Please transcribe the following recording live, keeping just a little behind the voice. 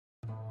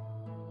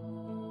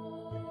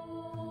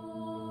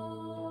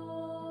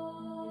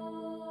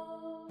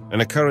An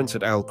Occurrence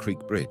at Owl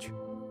Creek Bridge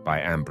by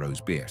Ambrose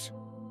Bierce.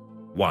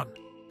 1.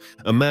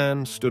 A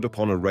man stood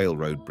upon a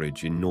railroad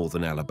bridge in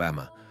northern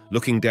Alabama,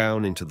 looking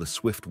down into the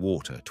swift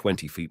water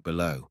 20 feet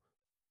below.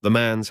 The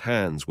man's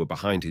hands were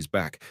behind his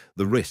back,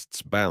 the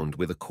wrists bound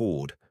with a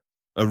cord.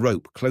 A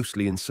rope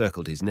closely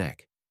encircled his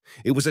neck.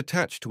 It was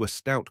attached to a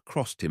stout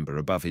cross timber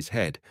above his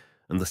head,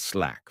 and the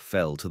slack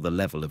fell to the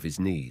level of his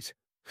knees.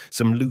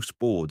 Some loose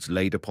boards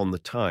laid upon the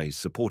ties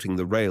supporting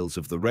the rails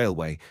of the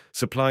railway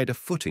supplied a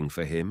footing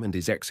for him and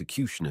his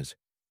executioners.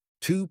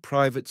 2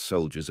 private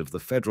soldiers of the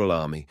Federal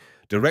Army,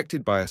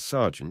 directed by a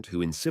sergeant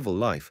who in civil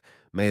life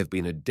may have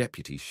been a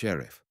deputy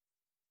sheriff.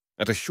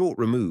 At a short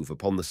remove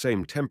upon the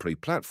same temporary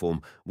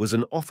platform was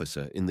an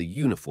officer in the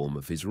uniform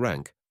of his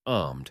rank,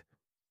 armed.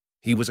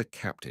 He was a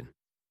captain.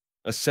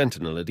 A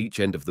sentinel at each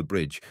end of the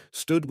bridge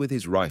stood with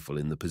his rifle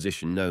in the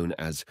position known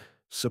as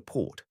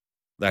support.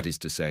 That is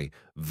to say,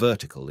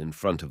 vertical in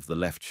front of the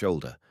left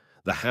shoulder,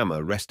 the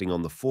hammer resting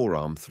on the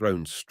forearm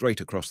thrown straight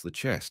across the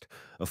chest,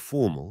 a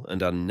formal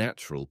and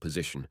unnatural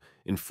position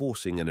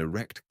enforcing an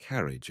erect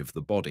carriage of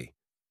the body.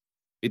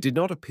 It did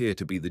not appear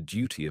to be the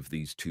duty of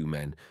these 2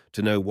 men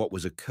to know what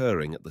was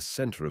occurring at the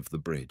center of the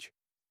bridge.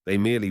 They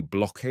merely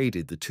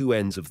blockaded the 2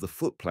 ends of the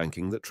foot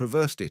planking that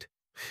traversed it.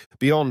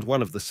 Beyond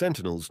one of the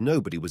sentinels,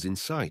 nobody was in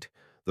sight.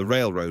 The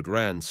railroad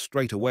ran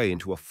straight away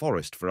into a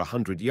forest for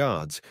 100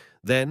 yards,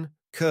 then,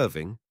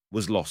 curving,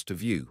 was lost to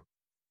view.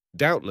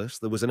 Doubtless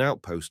there was an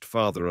outpost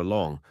farther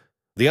along.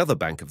 The other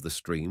bank of the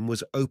stream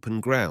was open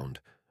ground,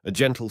 a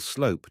gentle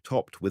slope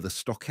topped with a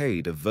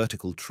stockade of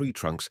vertical tree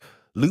trunks,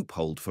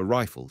 loopholed for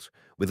rifles,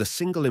 with a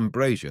single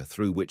embrasure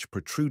through which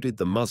protruded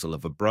the muzzle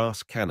of a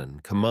brass cannon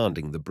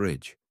commanding the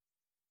bridge.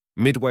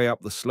 Midway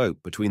up the slope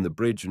between the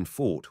bridge and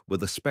fort were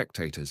the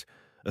spectators,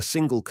 a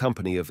single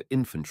company of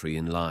infantry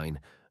in line,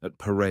 at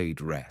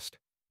parade rest,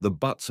 the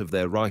butts of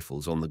their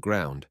rifles on the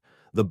ground,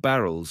 the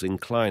barrels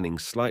inclining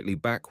slightly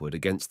backward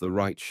against the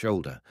right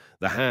shoulder,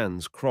 the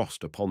hands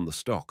crossed upon the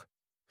stock.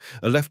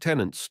 A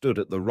lieutenant stood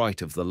at the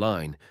right of the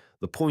line,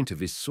 the point of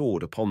his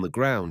sword upon the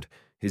ground,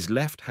 his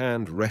left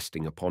hand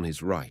resting upon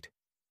his right.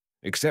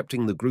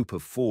 Excepting the group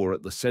of 4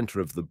 at the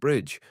center of the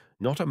bridge,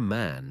 not a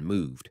man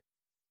moved.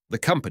 The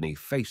company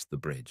faced the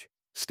bridge,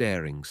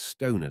 staring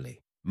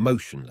stonily,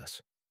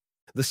 motionless.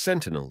 The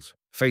sentinels,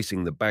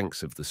 facing the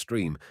banks of the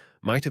stream,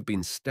 might have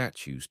been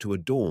statues to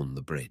adorn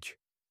the bridge.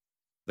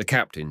 The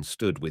captain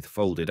stood with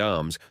folded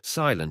arms,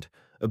 silent,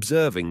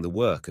 observing the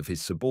work of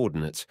his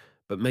subordinates,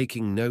 but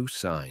making no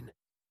sign.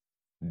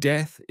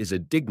 Death is a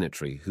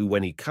dignitary who,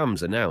 when he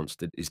comes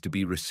announced, is to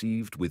be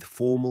received with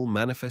formal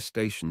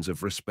manifestations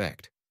of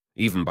respect,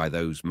 even by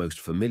those most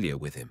familiar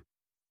with him.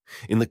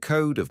 In the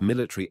code of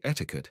military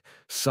etiquette,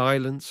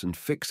 silence and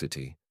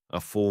fixity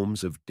are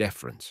forms of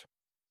deference.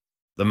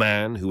 The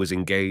man who was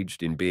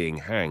engaged in being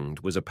hanged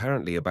was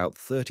apparently about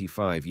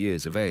 35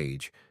 years of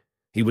age.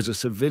 He was a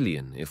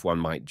civilian, if one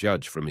might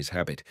judge from his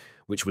habit,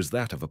 which was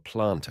that of a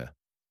planter.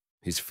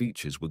 His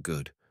features were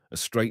good, a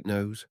straight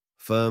nose,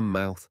 firm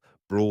mouth,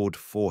 broad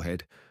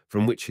forehead,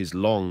 from which his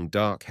long,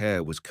 dark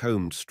hair was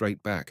combed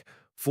straight back,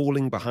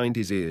 falling behind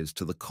his ears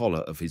to the collar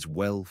of his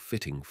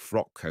well-fitting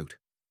frock coat.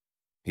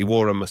 He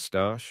wore a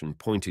moustache and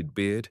pointed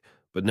beard,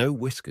 but no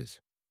whiskers.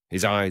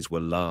 His eyes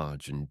were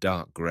large and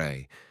dark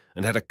grey,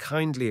 and had a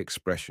kindly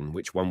expression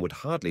which one would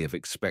hardly have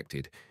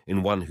expected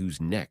in one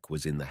whose neck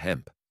was in the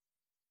hemp.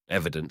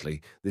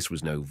 Evidently, this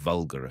was no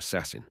vulgar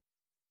assassin.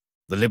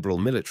 The liberal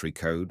military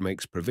code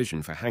makes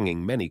provision for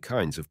hanging many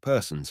kinds of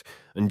persons,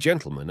 and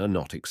gentlemen are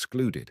not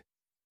excluded.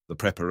 The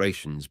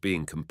preparations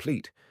being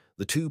complete,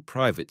 the 2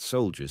 private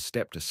soldiers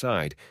stepped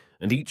aside,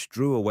 and each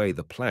drew away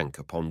the plank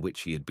upon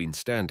which he had been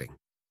standing.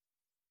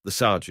 The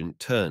sergeant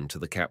turned to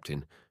the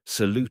captain,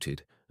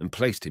 saluted, and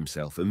placed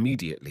himself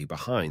immediately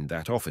behind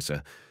that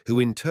officer, who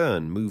in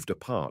turn moved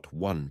apart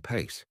 1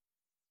 pace.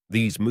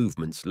 These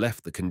movements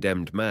left the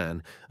condemned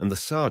man and the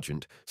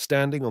sergeant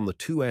standing on the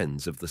 2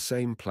 ends of the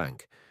same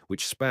plank,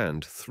 which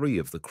spanned 3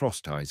 of the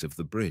cross-ties of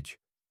the bridge.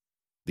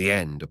 The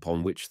end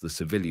upon which the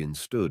civilian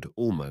stood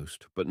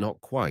almost, but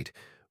not quite,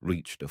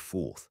 reached a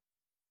 4th.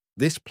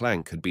 This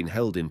plank had been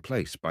held in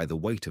place by the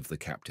weight of the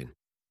captain.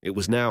 It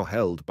was now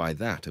held by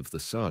that of the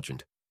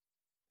sergeant.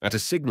 At a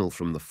signal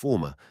from the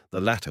former,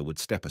 the latter would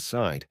step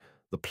aside,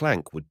 the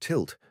plank would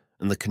tilt,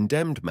 and the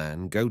condemned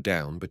man go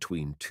down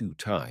between 2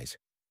 ties.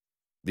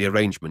 The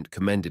arrangement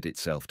commended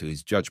itself to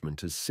his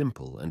judgment as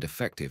simple and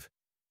effective.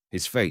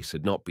 His face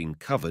had not been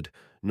covered,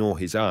 nor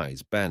his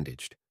eyes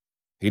bandaged.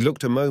 He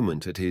looked a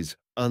moment at his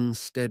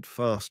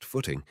unsteadfast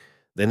footing,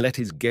 then let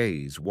his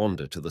gaze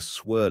wander to the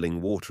swirling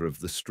water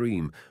of the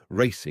stream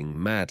racing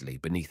madly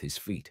beneath his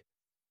feet.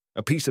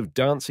 A piece of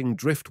dancing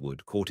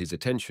driftwood caught his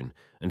attention,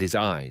 and his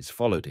eyes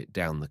followed it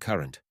down the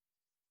current.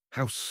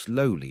 How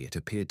slowly it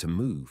appeared to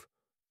move!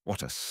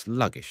 What a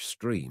sluggish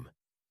stream!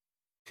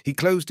 He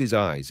closed his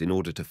eyes in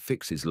order to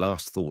fix his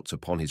last thoughts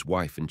upon his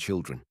wife and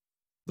children.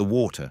 The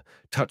water,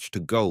 touched to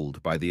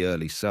gold by the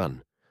early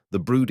sun, the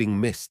brooding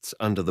mists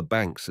under the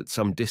banks at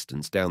some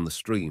distance down the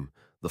stream,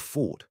 the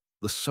fort,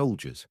 the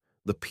soldiers,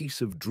 the piece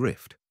of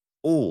drift,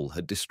 all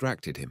had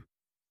distracted him.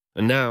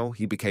 and now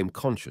he became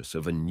conscious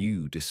of a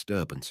new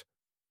disturbance.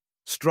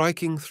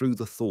 Striking through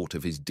the thought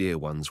of his dear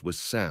ones was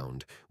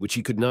sound which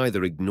he could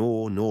neither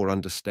ignore nor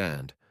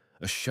understand,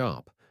 a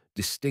sharp,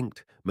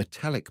 distinct,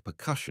 metallic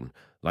percussion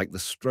like the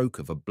stroke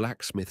of a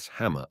blacksmith's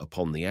hammer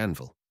upon the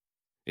anvil.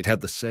 It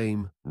had the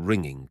same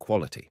ringing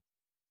quality.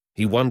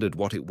 He wondered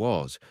what it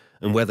was,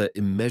 and whether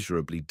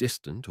immeasurably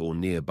distant or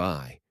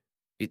nearby.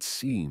 It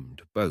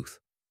seemed both.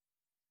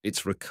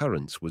 Its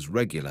recurrence was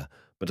regular,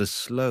 but as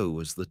slow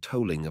as the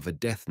tolling of a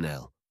death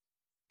knell.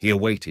 He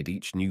awaited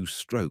each new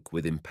stroke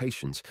with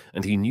impatience,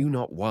 and he knew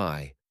not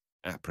why,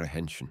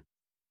 apprehension.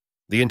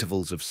 The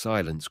intervals of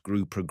silence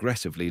grew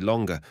progressively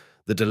longer,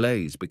 the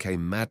delays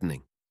became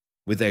maddening.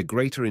 With their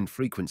greater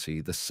infrequency,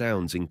 the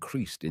sounds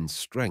increased in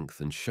strength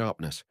and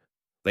sharpness.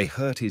 They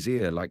hurt his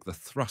ear like the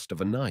thrust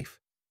of a knife.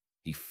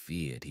 He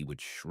feared he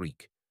would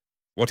shriek.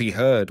 What he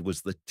heard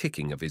was the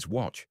ticking of his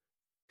watch.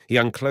 He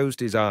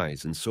unclosed his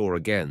eyes and saw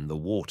again the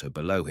water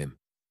below him.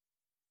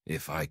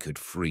 If I could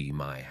free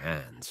my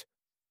hands,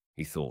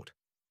 he thought,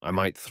 I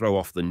might throw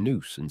off the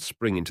noose and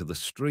spring into the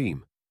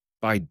stream.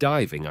 By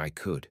diving I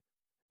could.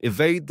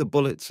 Evade the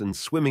bullets and,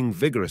 swimming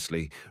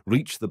vigorously,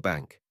 reach the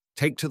bank,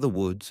 take to the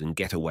woods and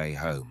get away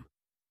home.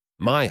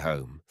 My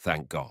home,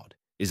 thank God,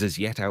 is as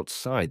yet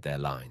outside their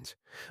lines.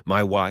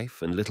 My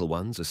wife and little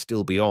ones are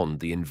still beyond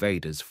the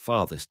invaders'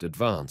 farthest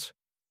advance.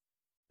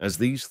 As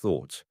these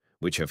thoughts,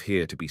 which have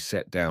here to be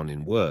set down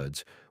in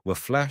words, were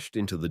flashed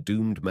into the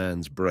doomed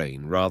man's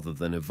brain rather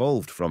than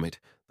evolved from it,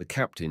 the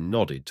captain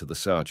nodded to the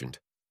sergeant.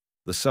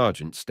 The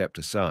sergeant stepped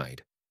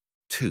aside.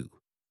 2.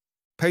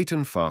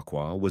 Peyton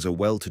Farquhar was a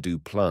well-to-do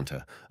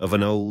planter of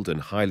an old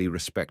and highly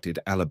respected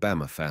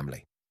Alabama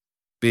family.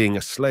 Being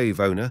a slave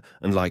owner,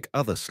 and like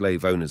other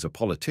slave owners a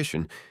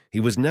politician, he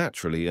was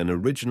naturally an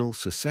original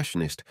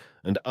secessionist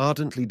and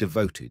ardently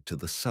devoted to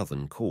the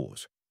Southern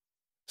cause.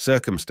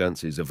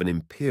 Circumstances of an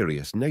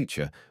imperious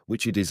nature,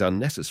 which it is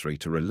unnecessary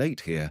to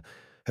relate here,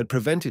 had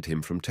prevented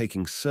him from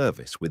taking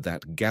service with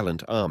that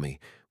gallant army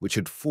which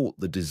had fought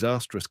the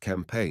disastrous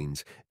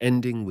campaigns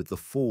ending with the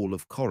fall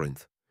of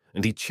Corinth,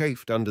 and he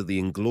chafed under the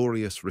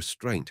inglorious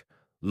restraint,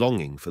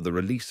 longing for the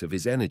release of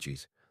his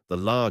energies, the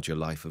larger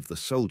life of the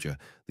soldier,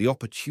 the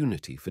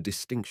opportunity for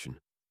distinction.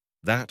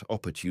 That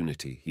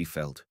opportunity, he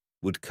felt,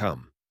 would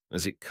come,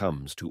 as it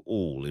comes to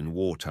all in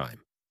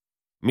wartime.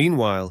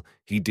 Meanwhile,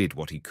 he did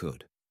what he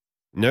could.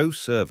 No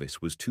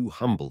service was too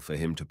humble for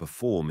him to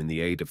perform in the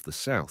aid of the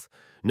South,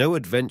 no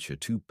adventure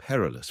too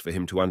perilous for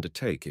him to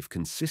undertake if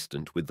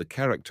consistent with the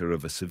character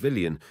of a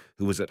civilian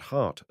who was at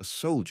heart a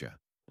soldier,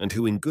 and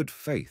who in good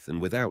faith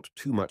and without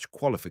too much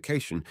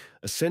qualification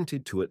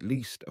assented to at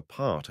least a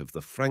part of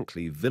the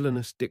frankly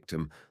villainous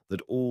dictum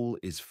that all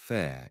is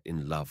fair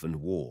in love and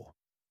war.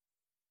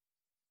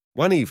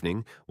 One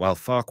evening, while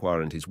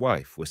Farquhar and his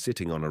wife were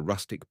sitting on a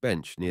rustic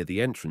bench near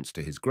the entrance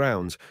to his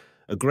grounds,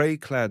 a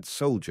grey-clad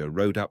soldier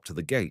rode up to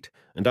the gate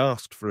and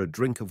asked for a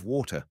drink of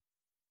water.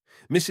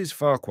 Mrs.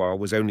 Farquhar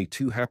was only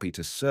too happy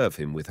to serve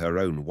him with her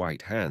own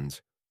white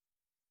hands.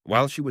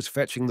 While she was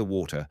fetching the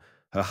water,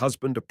 her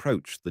husband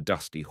approached the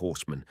dusty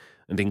horseman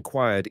and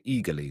inquired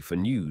eagerly for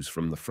news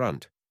from the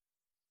front.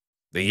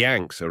 "The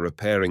Yanks are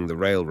repairing the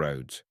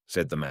railroads,"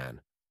 said the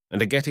man,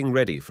 "and are getting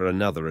ready for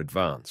another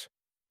advance.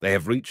 They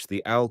have reached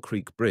the Owl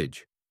Creek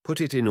Bridge, put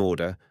it in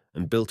order,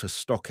 and built a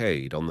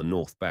stockade on the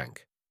north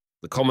bank.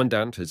 The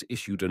commandant has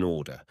issued an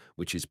order,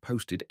 which is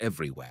posted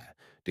everywhere,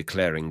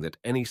 declaring that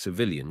any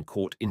civilian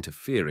caught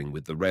interfering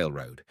with the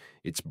railroad,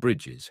 its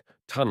bridges,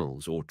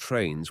 tunnels, or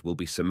trains will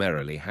be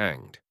summarily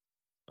hanged.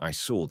 I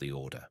saw the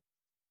order."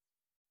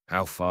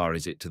 "How far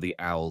is it to the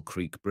Owl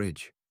Creek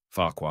Bridge?"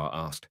 Farquhar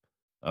asked.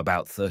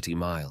 "About 30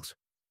 miles.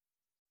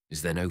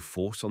 "Is there no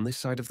force on this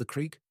side of the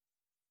creek?"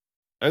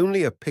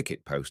 "Only a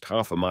picket post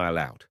half a mile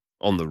out,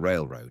 on the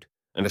railroad,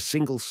 and a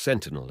single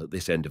sentinel at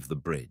this end of the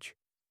bridge.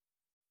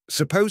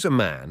 Suppose a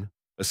man,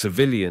 a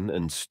civilian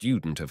and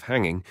student of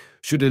hanging,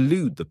 should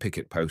elude the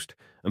picket post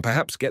and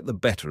perhaps get the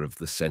better of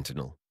the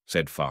sentinel,"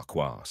 said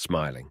Farquhar,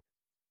 smiling.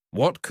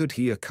 "What could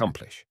he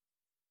accomplish?"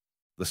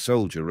 The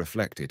soldier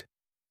reflected.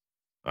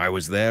 "I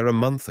was there a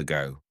month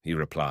ago," he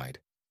replied.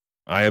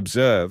 "I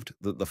observed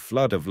that the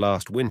flood of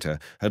last winter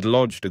had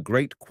lodged a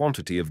great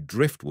quantity of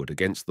driftwood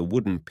against the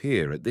wooden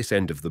pier at this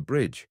end of the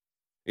bridge.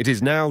 It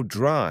is now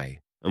dry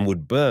and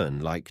would burn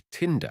like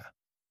tinder."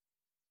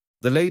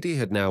 The lady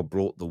had now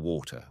brought the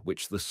water,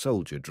 which the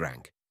soldier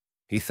drank.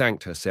 He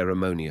thanked her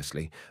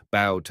ceremoniously,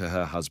 bowed to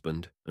her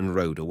husband, and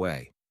rode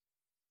away.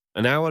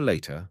 An hour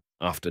later,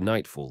 after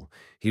nightfall,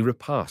 he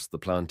repassed the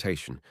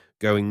plantation,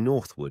 going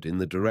northward in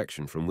the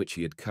direction from which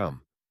he had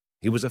come.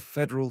 He was a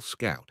Federal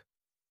scout.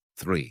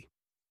 3.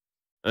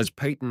 As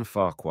Peyton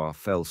Farquhar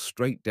fell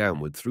straight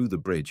downward through the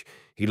bridge,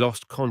 he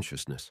lost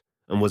consciousness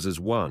and was as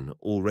one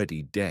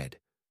already dead.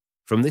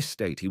 From this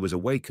state he was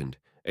awakened,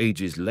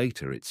 ages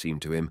later it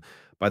seemed to him,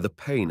 by the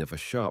pain of a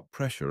sharp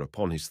pressure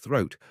upon his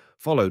throat,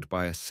 followed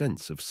by a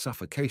sense of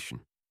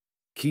suffocation.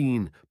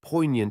 Keen,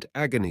 poignant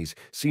agonies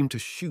seemed to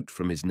shoot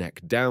from his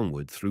neck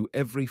downward through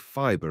every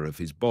fibre of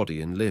his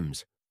body and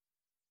limbs.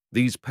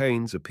 These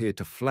pains appeared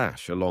to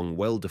flash along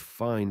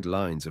well-defined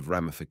lines of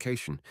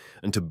ramification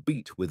and to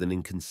beat with an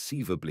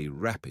inconceivably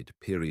rapid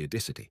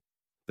periodicity.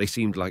 They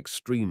seemed like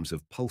streams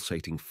of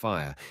pulsating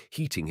fire,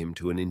 heating him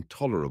to an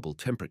intolerable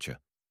temperature.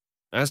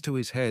 As to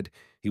his head,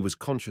 he was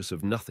conscious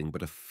of nothing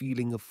but a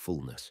feeling of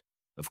fullness,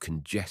 of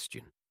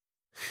congestion.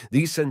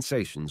 These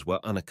sensations were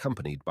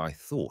unaccompanied by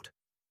thought.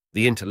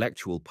 The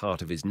intellectual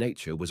part of his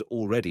nature was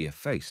already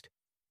effaced.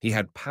 He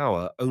had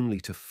power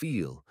only to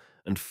feel,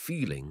 and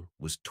feeling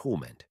was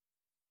torment.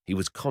 He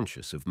was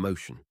conscious of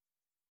motion.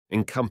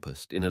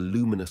 Encompassed in a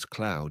luminous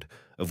cloud,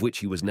 of which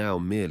he was now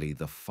merely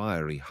the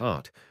fiery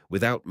heart,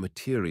 without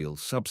material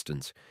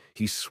substance,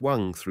 he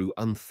swung through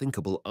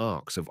unthinkable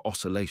arcs of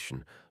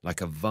oscillation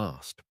like a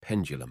vast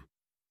pendulum.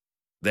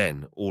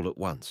 Then, all at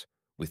once,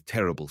 with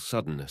terrible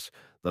suddenness,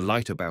 the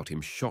light about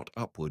him shot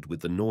upward with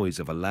the noise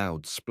of a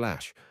loud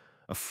splash.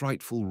 A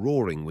frightful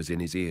roaring was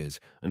in his ears,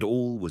 and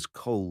all was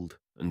cold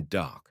and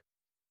dark.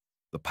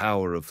 The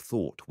power of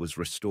thought was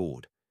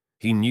restored.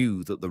 He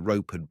knew that the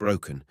rope had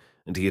broken,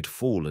 and he had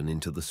fallen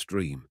into the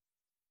stream.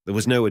 There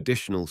was no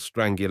additional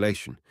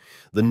strangulation.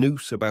 The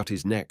noose about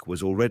his neck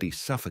was already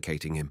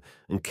suffocating him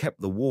and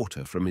kept the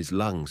water from his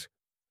lungs.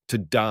 To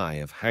die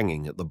of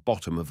hanging at the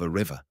bottom of a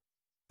river.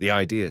 The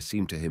idea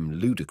seemed to him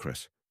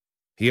ludicrous.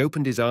 He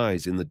opened his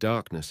eyes in the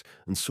darkness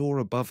and saw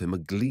above him a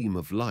gleam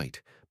of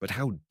light, but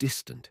how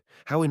distant,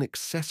 how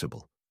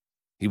inaccessible.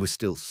 He was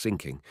still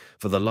sinking,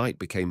 for the light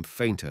became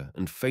fainter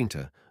and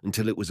fainter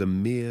until it was a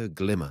mere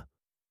glimmer.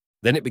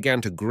 Then it began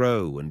to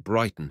grow and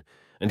brighten,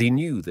 and he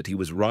knew that he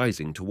was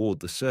rising toward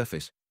the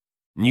surface,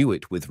 knew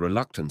it with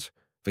reluctance,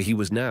 for he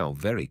was now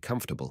very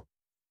comfortable.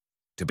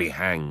 To be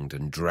hanged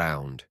and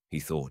drowned, he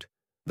thought,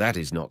 that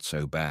is not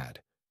so bad.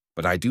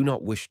 But I do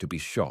not wish to be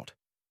shot.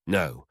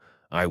 No,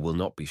 I will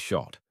not be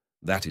shot.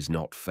 That is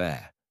not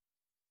fair.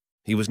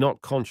 He was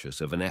not conscious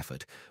of an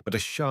effort, but a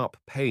sharp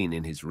pain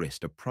in his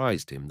wrist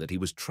apprised him that he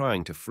was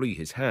trying to free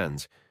his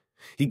hands.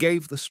 He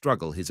gave the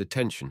struggle his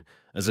attention,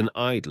 as an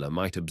idler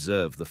might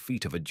observe the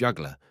feat of a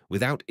juggler,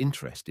 without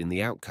interest in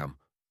the outcome.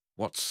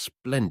 What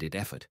splendid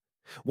effort!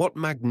 What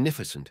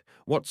magnificent,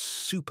 what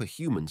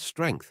superhuman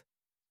strength!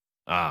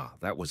 Ah,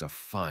 that was a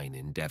fine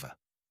endeavor.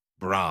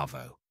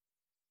 Bravo!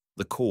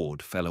 The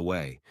cord fell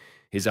away.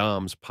 His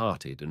arms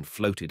parted and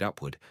floated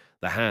upward,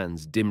 the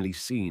hands dimly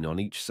seen on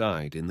each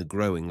side in the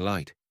growing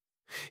light.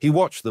 He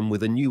watched them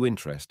with a new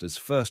interest as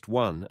first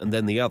one and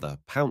then the other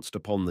pounced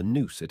upon the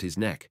noose at his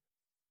neck.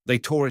 They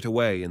tore it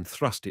away and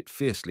thrust it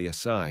fiercely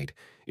aside,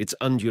 its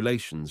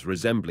undulations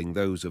resembling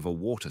those of a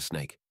water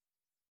snake.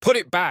 "Put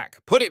it back!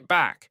 Put it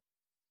back!"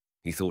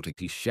 He thought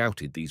he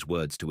shouted these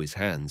words to his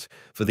hands,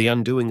 for the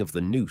undoing of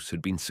the noose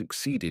had been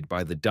succeeded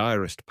by the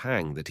direst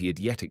pang that he had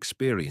yet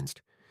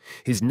experienced.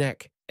 His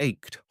neck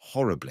ached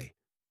horribly.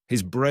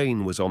 His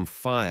brain was on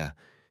fire.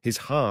 His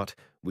heart,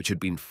 which had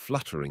been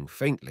fluttering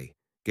faintly,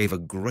 gave a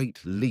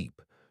great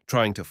leap,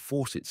 trying to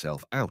force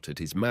itself out at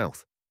his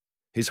mouth.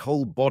 His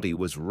whole body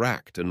was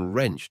racked and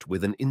wrenched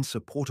with an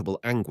insupportable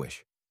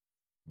anguish.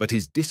 But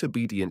his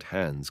disobedient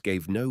hands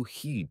gave no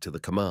heed to the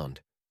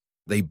command.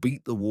 They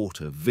beat the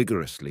water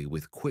vigorously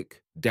with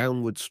quick,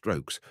 downward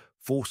strokes,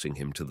 forcing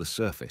him to the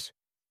surface.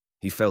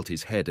 He felt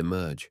his head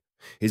emerge.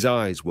 His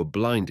eyes were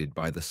blinded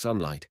by the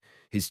sunlight.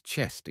 His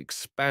chest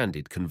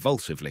expanded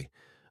convulsively,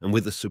 and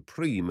with a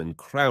supreme and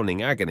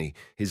crowning agony,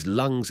 his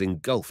lungs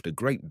engulfed a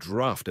great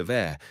draught of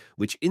air,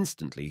 which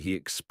instantly he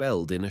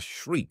expelled in a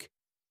shriek.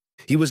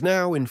 He was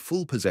now in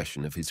full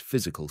possession of his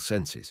physical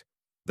senses.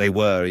 They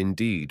were,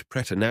 indeed,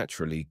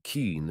 preternaturally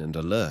keen and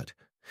alert.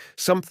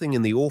 Something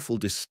in the awful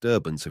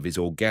disturbance of his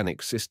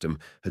organic system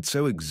had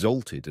so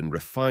exalted and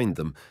refined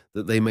them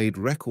that they made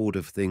record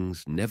of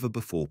things never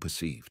before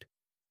perceived.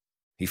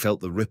 He felt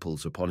the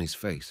ripples upon his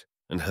face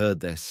and heard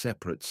their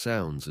separate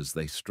sounds as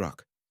they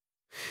struck.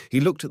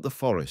 He looked at the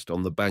forest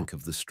on the bank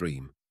of the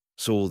stream,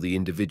 saw the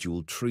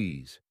individual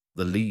trees,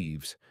 the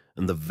leaves,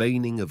 and the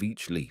veining of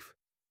each leaf.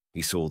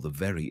 He saw the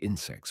very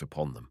insects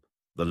upon them,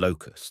 the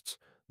locusts,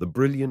 the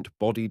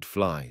brilliant-bodied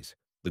flies,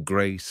 the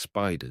grey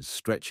spiders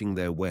stretching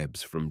their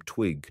webs from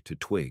twig to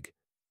twig.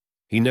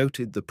 He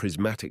noted the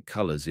prismatic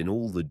colours in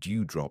all the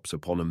dewdrops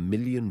upon a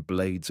million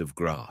blades of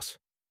grass,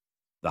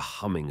 the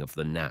humming of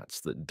the gnats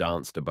that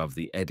danced above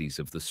the eddies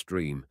of the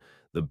stream,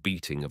 the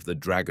beating of the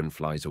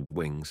dragonflies'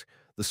 wings,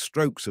 the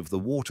strokes of the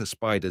water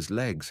spider's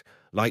legs,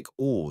 like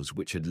oars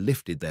which had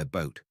lifted their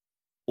boat.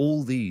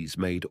 All these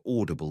made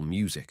audible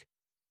music.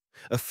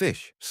 A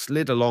fish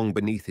slid along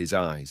beneath his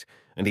eyes,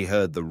 and he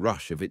heard the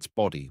rush of its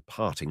body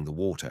parting the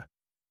water.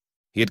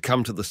 He had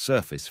come to the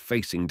surface,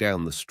 facing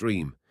down the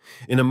stream.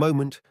 In a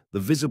moment, the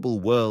visible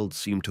world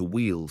seemed to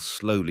wheel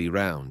slowly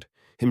round,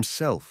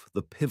 himself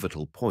the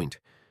pivotal point,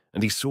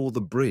 and he saw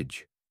the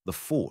bridge, the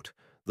fort,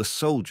 the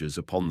soldiers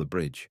upon the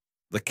bridge,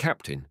 the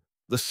captain,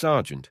 the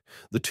sergeant,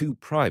 the two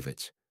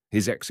privates,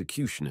 his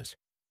executioners.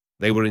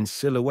 They were in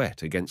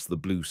silhouette against the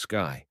blue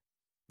sky.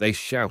 They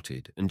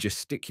shouted and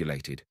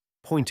gesticulated,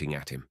 pointing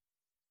at him.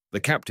 The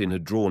captain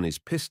had drawn his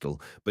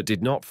pistol, but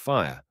did not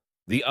fire.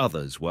 The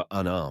others were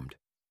unarmed.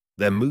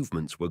 Their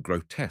movements were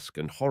grotesque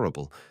and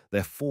horrible,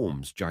 their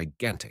forms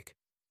gigantic.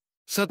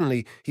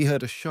 Suddenly he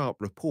heard a sharp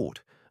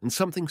report, and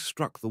something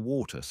struck the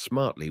water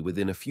smartly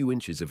within a few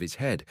inches of his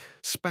head,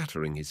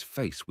 spattering his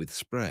face with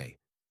spray.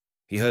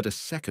 He heard a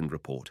second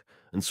report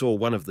and saw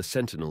one of the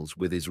sentinels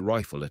with his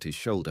rifle at his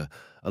shoulder,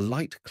 a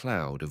light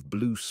cloud of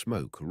blue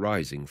smoke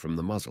rising from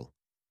the muzzle.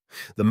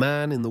 The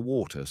man in the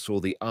water saw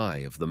the eye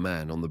of the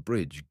man on the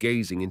bridge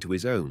gazing into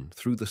his own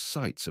through the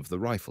sights of the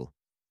rifle.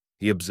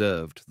 He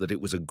observed that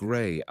it was a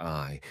grey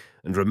eye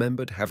and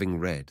remembered having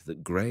read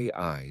that grey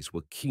eyes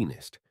were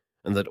keenest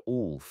and that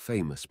all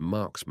famous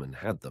marksmen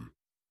had them.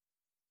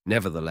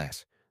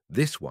 Nevertheless,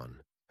 this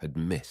one had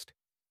missed.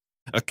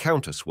 A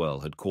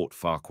counter-swirl had caught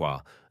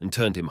Farquhar and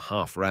turned him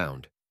half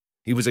round.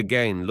 He was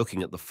again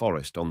looking at the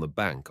forest on the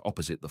bank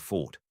opposite the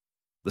fort.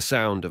 The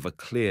sound of a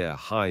clear,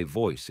 high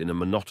voice in a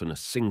monotonous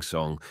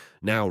sing-song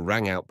now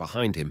rang out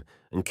behind him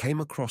and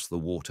came across the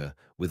water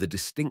with a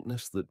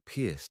distinctness that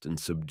pierced and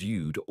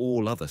subdued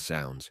all other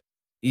sounds,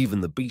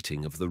 even the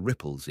beating of the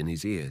ripples in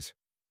his ears.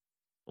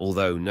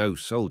 Although no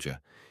soldier,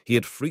 he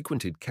had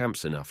frequented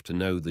camps enough to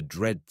know the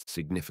dread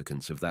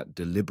significance of that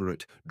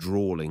deliberate,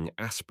 drawling,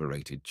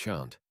 aspirated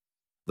chant.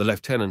 The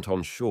lieutenant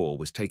on shore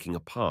was taking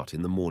a part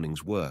in the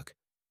morning's work.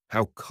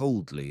 How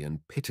coldly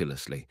and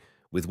pitilessly,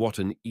 with what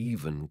an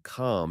even,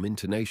 calm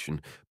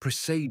intonation,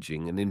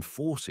 presaging and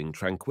enforcing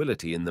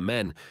tranquility in the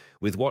men,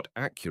 with what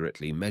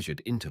accurately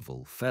measured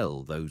interval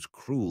fell those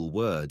cruel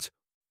words.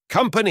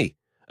 "Company!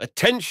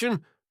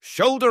 Attention!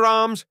 Shoulder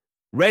arms!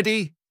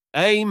 Ready!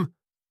 Aim!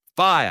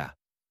 Fire!"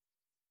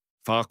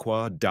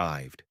 Farquhar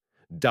dived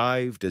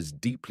as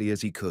deeply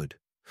as he could.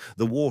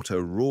 The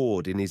water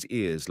roared in his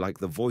ears like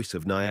the voice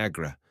of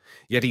Niagara,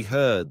 yet he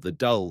heard the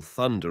dull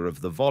thunder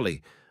of the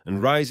volley,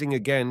 and rising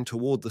again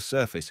toward the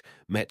surface,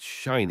 met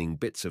shining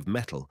bits of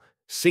metal,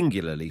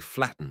 singularly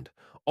flattened,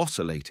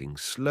 oscillating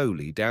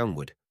slowly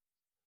downward.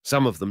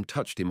 Some of them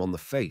touched him on the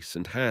face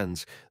and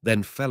hands,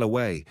 then fell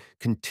away,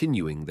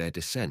 continuing their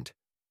descent.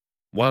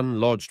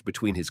 One lodged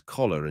between his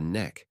collar and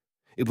neck.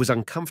 It was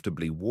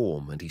uncomfortably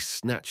warm, and he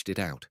snatched it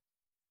out.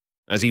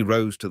 As he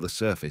rose to the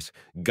surface,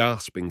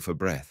 gasping for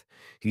breath,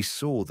 he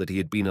saw that he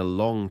had been a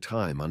long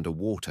time under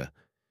water.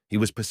 He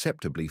was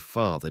perceptibly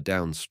farther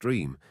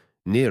downstream,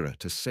 nearer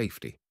to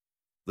safety.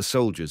 The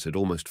soldiers had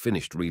almost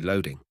finished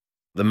reloading.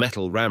 The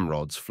metal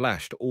ramrods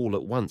flashed all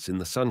at once in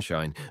the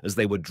sunshine as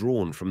they were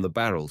drawn from the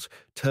barrels,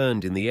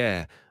 turned in the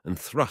air, and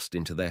thrust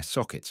into their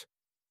sockets.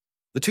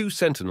 The two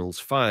sentinels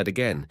fired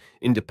again,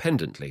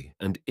 independently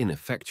and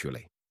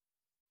ineffectually.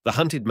 The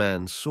hunted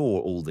man saw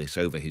all this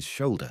over his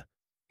shoulder.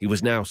 He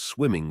was now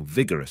swimming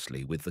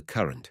vigorously with the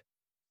current.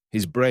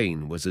 His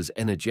brain was as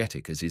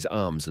energetic as his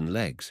arms and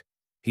legs.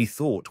 He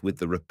thought with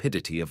the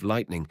rapidity of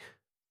lightning.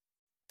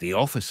 "The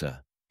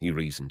officer," he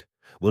reasoned,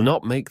 "will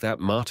not make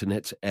that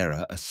martinet's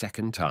error a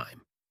second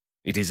time.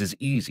 It is as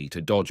easy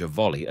to dodge a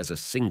volley as a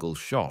single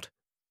shot.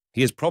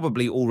 He has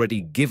probably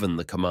already given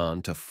the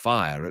command to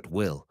fire at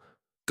will.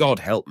 God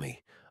help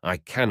me, I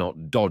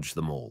cannot dodge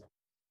them all."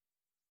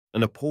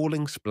 An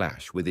appalling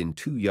splash within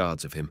 2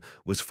 yards of him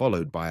was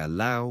followed by a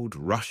loud,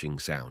 rushing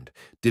sound,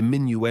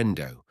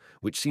 diminuendo,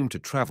 which seemed to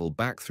travel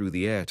back through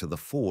the air to the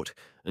fort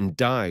and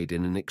died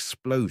in an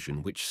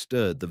explosion which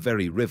stirred the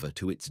very river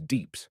to its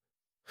deeps.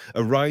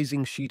 A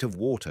rising sheet of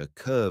water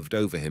curved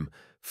over him,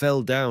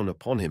 fell down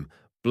upon him,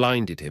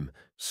 blinded him,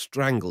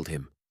 strangled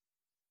him.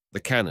 The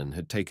cannon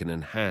had taken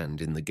a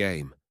hand in the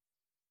game.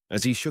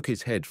 As he shook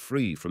his head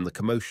free from the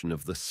commotion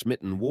of the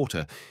smitten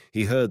water,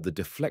 he heard the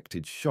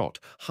deflected shot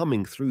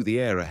humming through the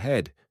air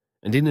ahead,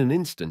 and in an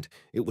instant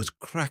it was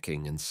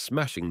cracking and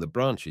smashing the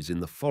branches in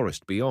the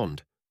forest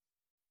beyond.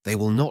 "They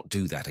will not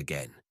do that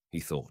again," he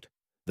thought.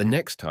 "The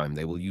next time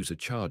they will use a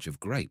charge of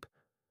grape.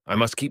 I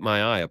must keep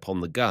my eye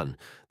upon the gun.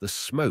 The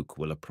smoke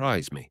will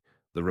apprise me.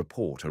 The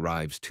report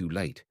arrives too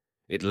late.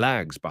 It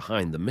lags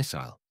behind the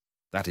missile.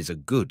 That is a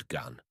good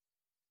gun."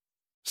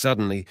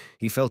 Suddenly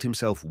he felt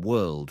himself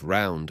whirled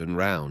round and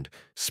round,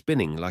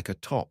 spinning like a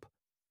top.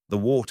 The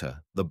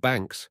water, the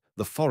banks,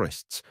 the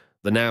forests,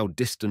 the now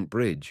distant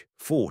bridge,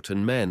 fort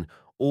and men,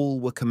 all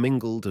were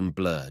commingled and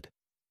blurred.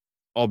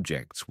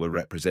 Objects were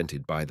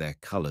represented by their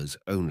colours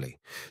only,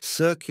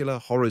 circular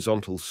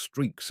horizontal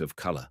streaks of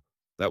colour.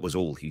 That was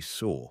all he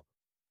saw.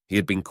 He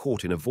had been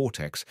caught in a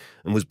vortex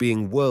and was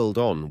being whirled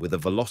on with a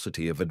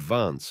velocity of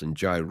advance and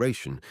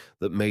gyration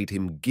that made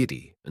him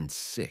giddy and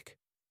sick.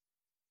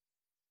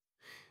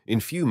 In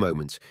few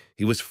moments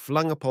he was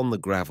flung upon the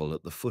gravel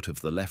at the foot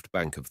of the left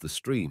bank of the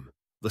stream,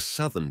 the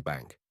southern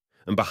bank,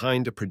 and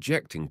behind a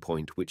projecting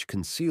point which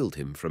concealed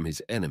him from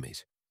his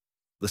enemies.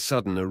 The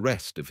sudden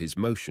arrest of his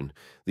motion,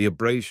 the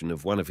abrasion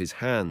of one of his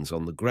hands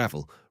on the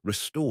gravel,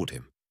 restored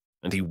him,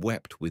 and he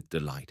wept with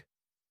delight.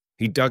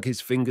 He dug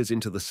his fingers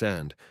into the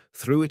sand,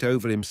 threw it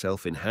over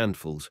himself in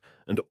handfuls,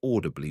 and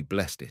audibly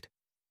blessed it.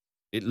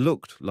 It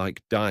looked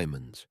like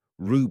diamonds,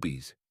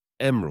 rubies,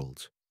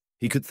 emeralds.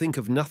 He could think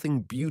of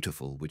nothing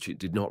beautiful which it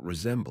did not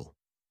resemble.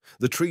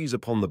 The trees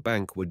upon the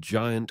bank were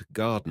giant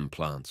garden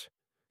plants.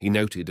 He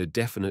noted a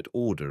definite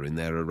order in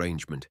their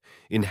arrangement,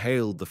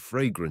 inhaled the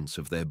fragrance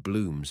of their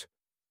blooms.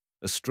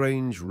 A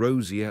strange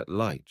roseate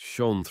light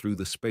shone through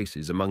the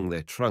spaces among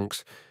their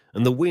trunks,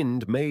 and the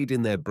wind made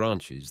in their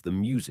branches the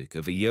music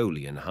of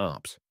Aeolian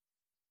harps.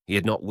 He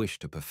had not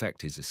wished to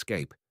perfect his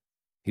escape.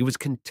 He was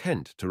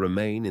content to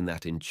remain in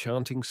that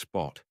enchanting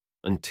spot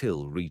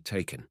until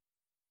retaken.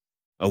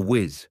 A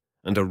whiz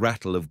and a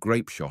rattle of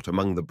grape shot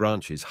among the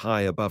branches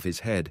high above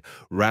his head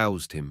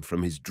roused him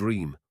from his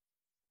dream.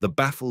 The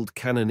baffled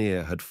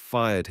cannoneer had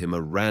fired him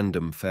a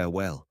random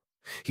farewell.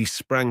 He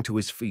sprang to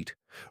his feet,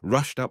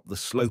 rushed up the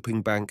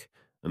sloping bank,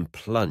 and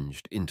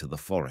plunged into the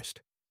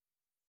forest.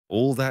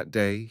 All that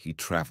day he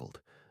travelled,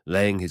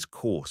 laying his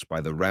course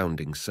by the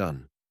rounding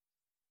sun.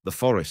 The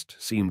forest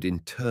seemed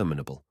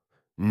interminable.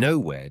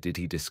 Nowhere did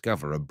he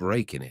discover a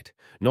break in it,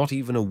 not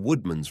even a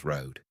woodman's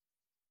road.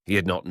 He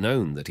had not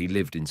known that he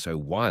lived in so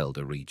wild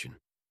a region.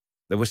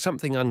 There was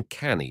something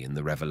uncanny in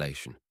the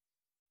revelation.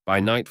 By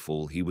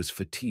nightfall he was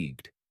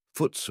fatigued,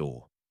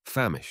 footsore,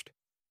 famished.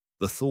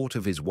 The thought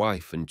of his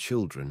wife and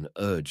children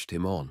urged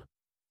him on.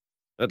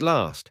 At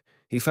last,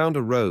 he found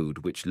a road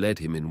which led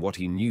him in what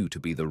he knew to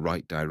be the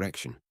right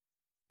direction.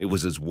 It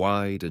was as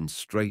wide and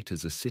straight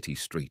as a city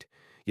street,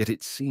 yet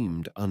it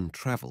seemed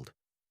untravelled.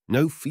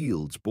 No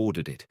fields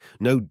bordered it,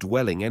 no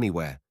dwelling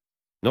anywhere.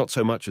 Not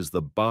so much as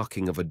the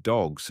barking of a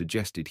dog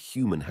suggested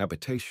human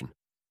habitation.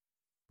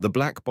 The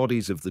black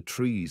bodies of the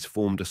trees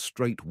formed a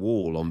straight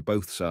wall on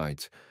both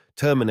sides,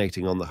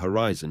 terminating on the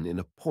horizon in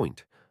a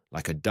point,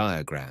 like a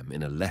diagram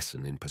in a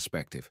lesson in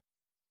perspective.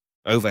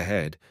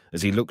 Overhead,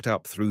 as he looked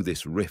up through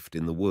this rift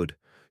in the wood,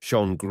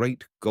 shone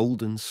great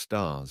golden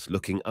stars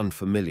looking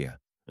unfamiliar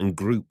and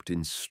grouped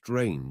in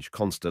strange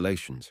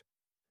constellations.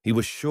 He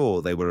was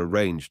sure they were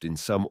arranged in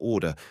some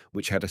order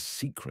which had a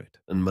secret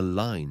and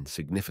malign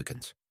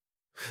significance.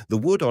 The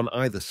wood on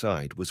either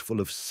side was full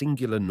of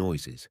singular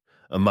noises,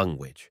 among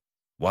which,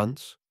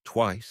 once,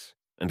 twice,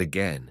 and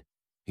again,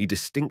 he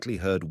distinctly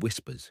heard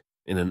whispers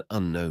in an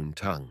unknown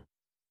tongue.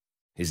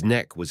 His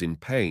neck was in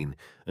pain,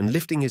 and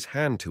lifting his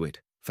hand to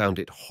it, found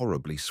it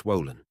horribly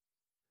swollen.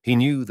 He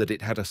knew that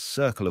it had a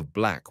circle of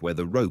black where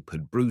the rope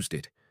had bruised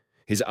it.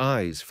 His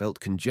eyes felt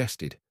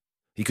congested.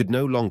 He could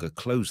no longer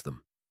close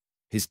them.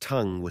 His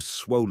tongue was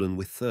swollen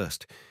with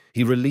thirst.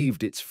 He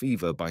relieved its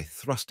fever by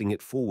thrusting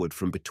it forward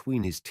from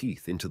between his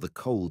teeth into the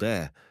cold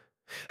air.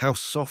 How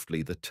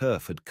softly the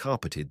turf had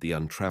carpeted the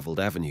untravelled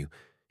avenue.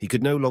 He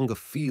could no longer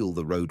feel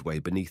the roadway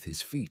beneath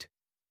his feet.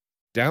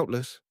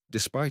 Doubtless,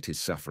 despite his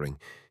suffering,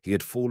 he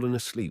had fallen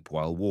asleep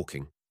while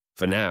walking,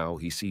 for now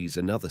he sees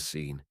another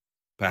scene.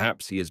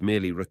 Perhaps he has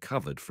merely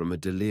recovered from a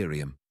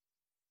delirium.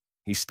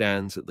 He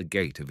stands at the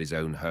gate of his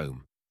own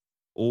home.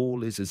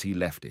 All is as he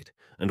left it,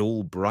 and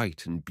all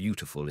bright and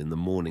beautiful in the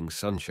morning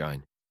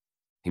sunshine.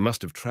 He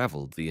must have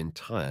travelled the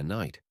entire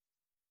night.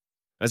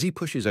 As he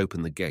pushes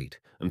open the gate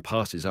and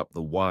passes up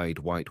the wide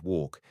white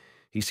walk,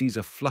 he sees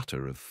a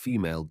flutter of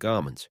female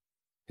garments.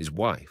 His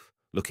wife,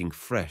 looking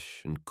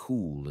fresh and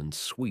cool and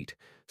sweet,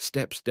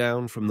 steps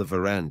down from the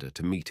veranda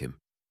to meet him.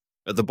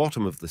 At the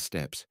bottom of the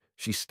steps,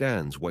 she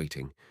stands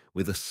waiting,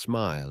 with a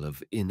smile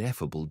of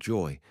ineffable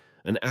joy,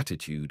 an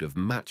attitude of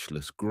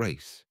matchless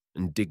grace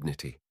and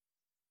dignity.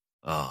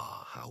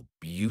 Ah, how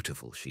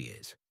beautiful she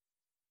is!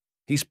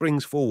 He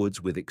springs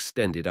forwards with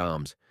extended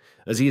arms.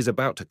 As he is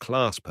about to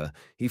clasp her,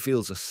 he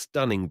feels a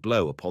stunning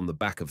blow upon the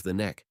back of the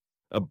neck.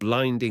 A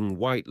blinding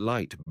white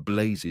light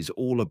blazes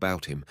all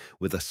about him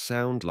with a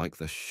sound like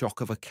the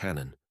shock of a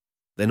cannon.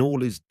 Then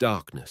all is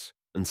darkness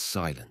and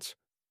silence.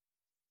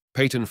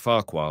 Peyton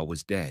Farquhar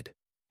was dead.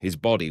 His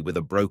body, with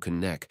a broken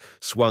neck,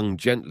 swung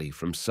gently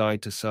from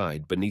side to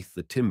side beneath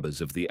the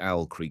timbers of the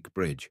Owl Creek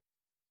Bridge.